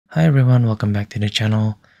Hi everyone, welcome back to the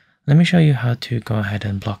channel. Let me show you how to go ahead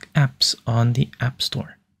and block apps on the App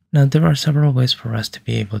Store. Now there are several ways for us to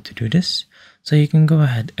be able to do this. So you can go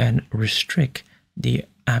ahead and restrict the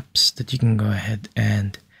apps that you can go ahead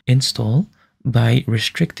and install by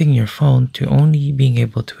restricting your phone to only being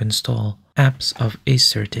able to install apps of a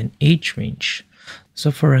certain age range.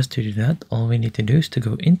 So for us to do that, all we need to do is to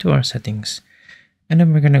go into our settings, and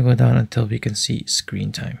then we're going to go down until we can see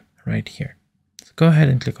screen time right here. So go ahead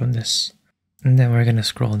and click on this, and then we're going to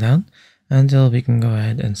scroll down until we can go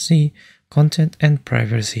ahead and see content and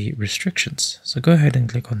privacy restrictions. So go ahead and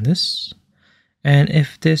click on this, and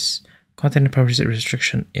if this content and privacy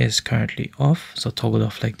restriction is currently off, so toggle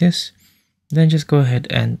off like this, then just go ahead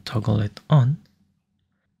and toggle it on.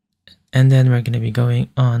 And then we're going to be going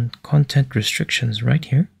on content restrictions right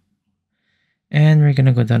here, and we're going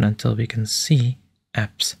to go down until we can see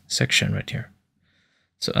apps section right here.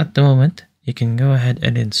 So at the moment, you can go ahead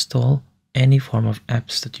and install any form of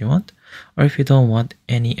apps that you want, or if you don't want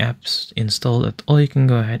any apps installed at all, you can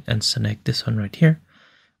go ahead and select this one right here,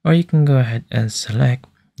 or you can go ahead and select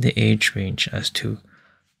the age range as to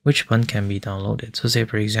which one can be downloaded. So say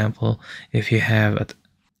for example, if you have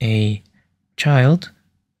a child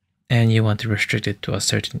and you want to restrict it to a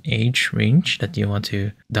certain age range that you want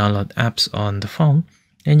to download apps on the phone,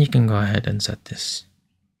 then you can go ahead and set this.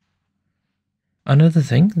 Another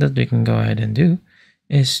thing that we can go ahead and do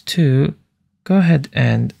is to go ahead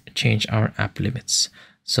and change our app limits.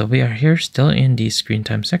 So we are here still in the screen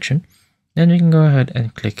time section. Then we can go ahead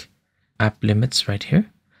and click app limits right here.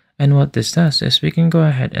 And what this does is we can go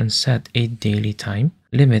ahead and set a daily time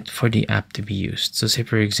limit for the app to be used. So say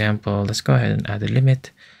for example, let's go ahead and add a limit.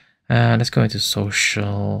 Let's go into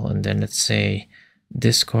social, and then let's say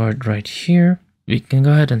Discord right here. We can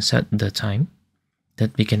go ahead and set the time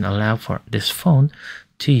that we can allow for this phone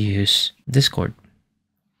to use Discord.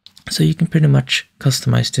 So you can pretty much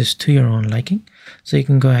customize this to your own liking. So you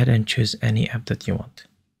can go ahead and choose any app that you want.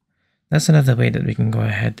 That's another way that we can go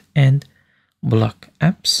ahead and block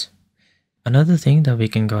apps. Another thing that we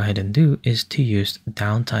can go ahead and do is to use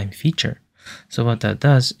downtime feature. So what that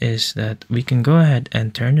does is that we can go ahead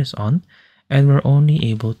and turn this on, and we're only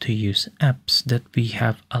able to use apps that we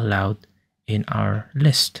have allowed in our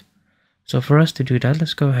list. So for us to do that,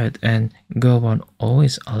 let's go ahead and go on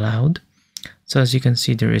always allowed. So as you can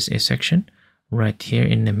see, there is a section right here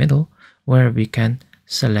in the middle where we can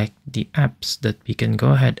select the apps that we can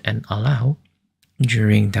go ahead and allow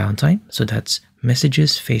during downtime. So that's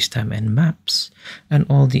messages, FaceTime, and maps, and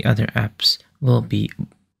all the other apps will be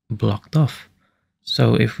blocked off.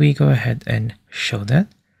 So if we go ahead and show that,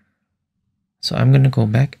 so I'm going to go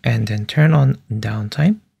back and then turn on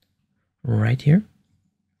downtime right here.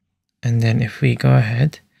 And then if we go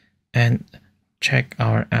ahead and check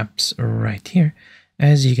our apps right here,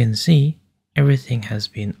 as you can see, everything has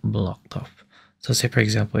been blocked off. So say for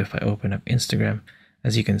example, if I open up Instagram,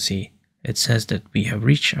 as you can see, it says that we have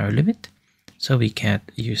reached our limit, so we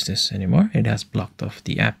can't use this anymore. It has blocked off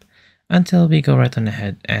the app until we go right on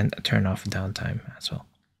ahead and turn off downtime as well.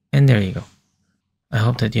 And there you go. I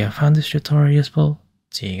hope that you have found this tutorial useful.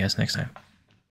 See you guys next time.